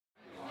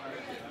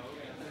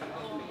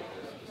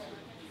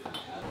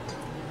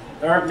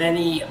There aren't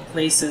many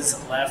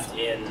places left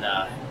in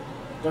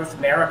North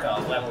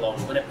America, let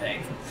alone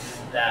Winnipeg,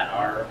 that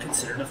are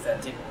considered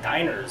authentic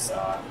diners.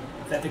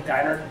 Authentic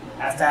diner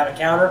has to have a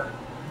counter,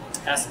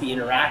 has to be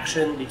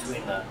interaction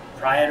between the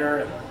proprietor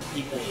and the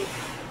people who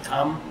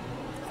come,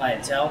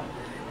 clientele,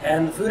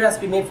 and the food has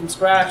to be made from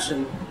scratch,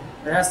 and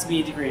there has to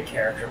be a degree of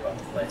character about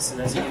the place. And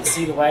as you can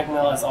see, the Wagon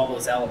Wheel has all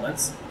those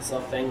elements.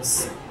 Some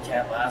things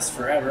can't last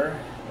forever.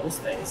 Most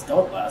things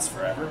don't last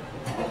forever.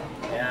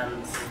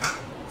 And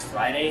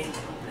Friday,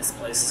 this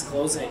place is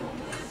closing.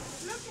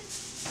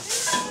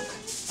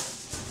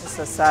 It's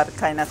a sad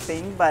kind of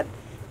thing, but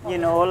you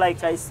know,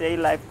 like I say,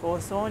 life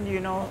goes on.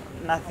 You know,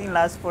 nothing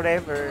lasts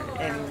forever,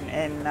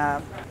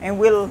 and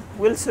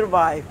we'll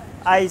survive.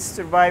 I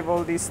survive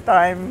all this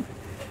time,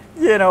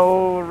 you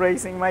know,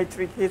 raising my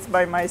 3 kids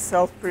by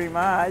myself pretty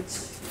much.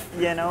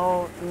 You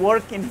know,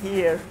 working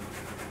here,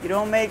 you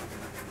don't make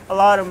a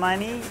lot of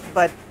money,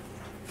 but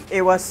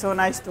it was so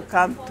nice to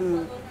come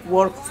to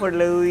work for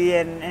Louis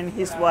and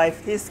his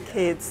wife, his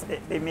kids.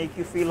 They make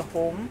you feel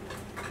home.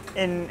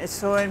 And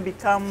so it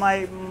become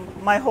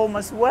my home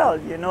as well,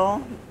 you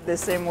know, the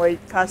same way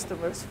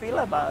customers feel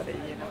about it,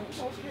 you know.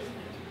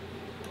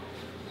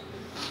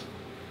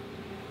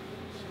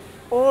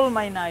 All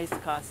my nice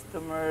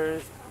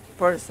customers,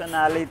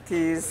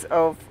 personalities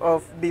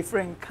of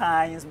different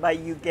kinds, but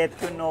you get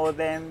to know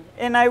them.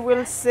 And I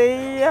will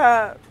say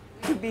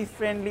to be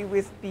friendly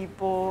with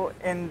people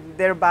and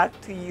they're back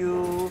to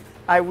you.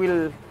 I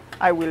will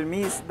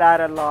miss that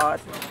a lot.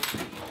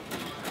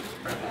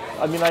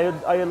 I mean,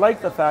 I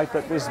like the fact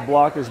that this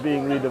block is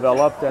being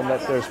redeveloped and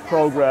that there's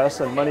progress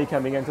and money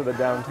coming into the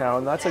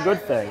downtown. That's a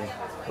good thing.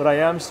 But I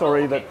am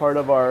sorry that part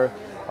of our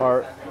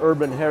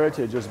urban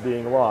heritage is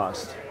being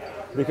lost.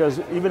 Because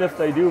even if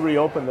they do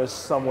reopen this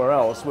somewhere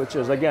else, which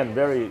is, again,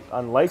 very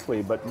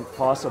unlikely but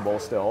possible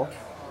still,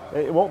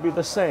 it won't be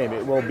the same.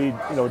 It will be,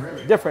 you know,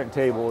 different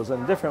tables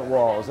and different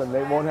walls, and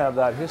they won't have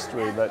that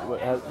history.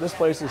 This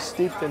place is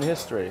steeped in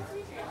history.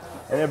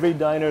 And every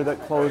diner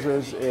that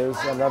closes is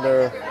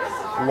another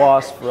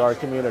loss for our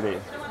community.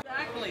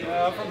 Exactly.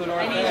 From the north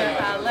I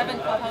need 11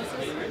 clubhouses,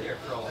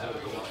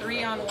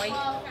 3 on white.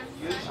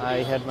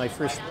 I had my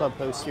first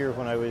clubhouse here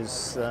when I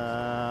was,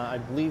 I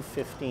believe,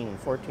 14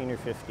 or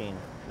 15.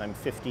 I'm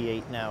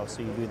 58 now,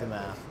 so you do the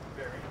math.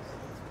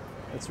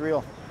 It's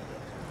real.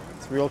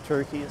 It's real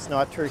turkey. It's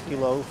not turkey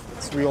loaf.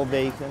 It's real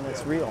bacon.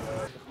 It's real.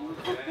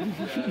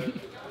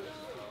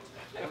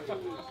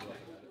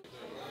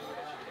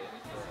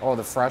 Oh,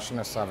 the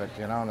freshness of it,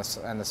 you know,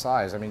 and the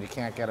size. I mean, you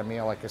can't get a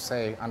meal, like you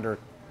say, under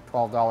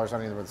 $12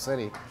 anywhere in the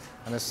city.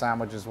 And this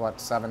sandwich is, what,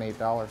 $7,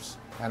 $8?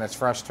 And it's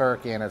fresh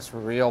turkey, and it's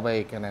real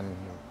bacon, and,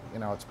 you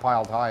know, it's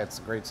piled high. It's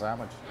a great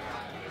sandwich.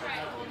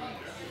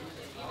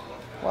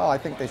 Well, I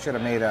think they should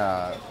have made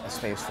a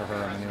space for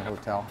her in the new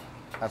hotel.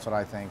 That's what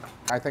I think.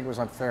 I think it was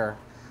unfair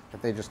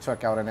that they just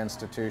took out an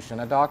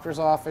institution. A doctor's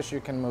office, you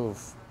can move.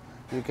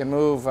 You can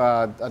move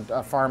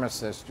a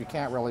pharmacist. You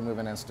can't really move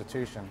an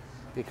institution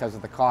because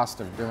of the cost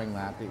of doing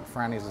that.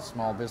 Franny's a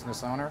small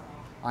business owner.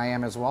 I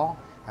am as well.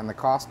 And the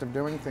cost of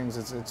doing things,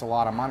 it's a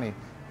lot of money.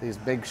 These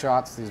big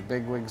shots, these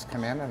big wigs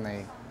come in and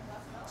they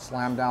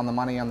slam down the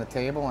money on the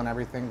table and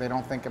everything. They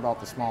don't think about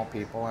the small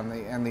people and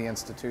the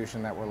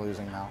institution that we're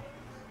losing now.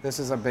 This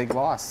is a big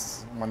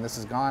loss. When this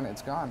is gone,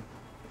 it's gone.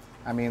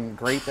 I mean,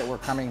 great that we're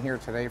coming here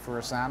today for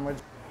a sandwich.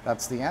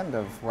 That's the end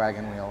of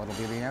Wagon Wheel. It'll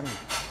be the end.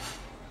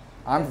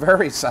 I'm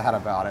very sad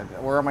about it.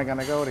 Where am I going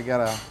to go to get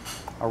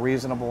a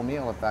reasonable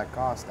meal at that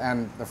cost?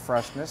 And the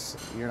freshness,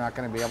 you're not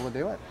going to be able to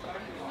do it.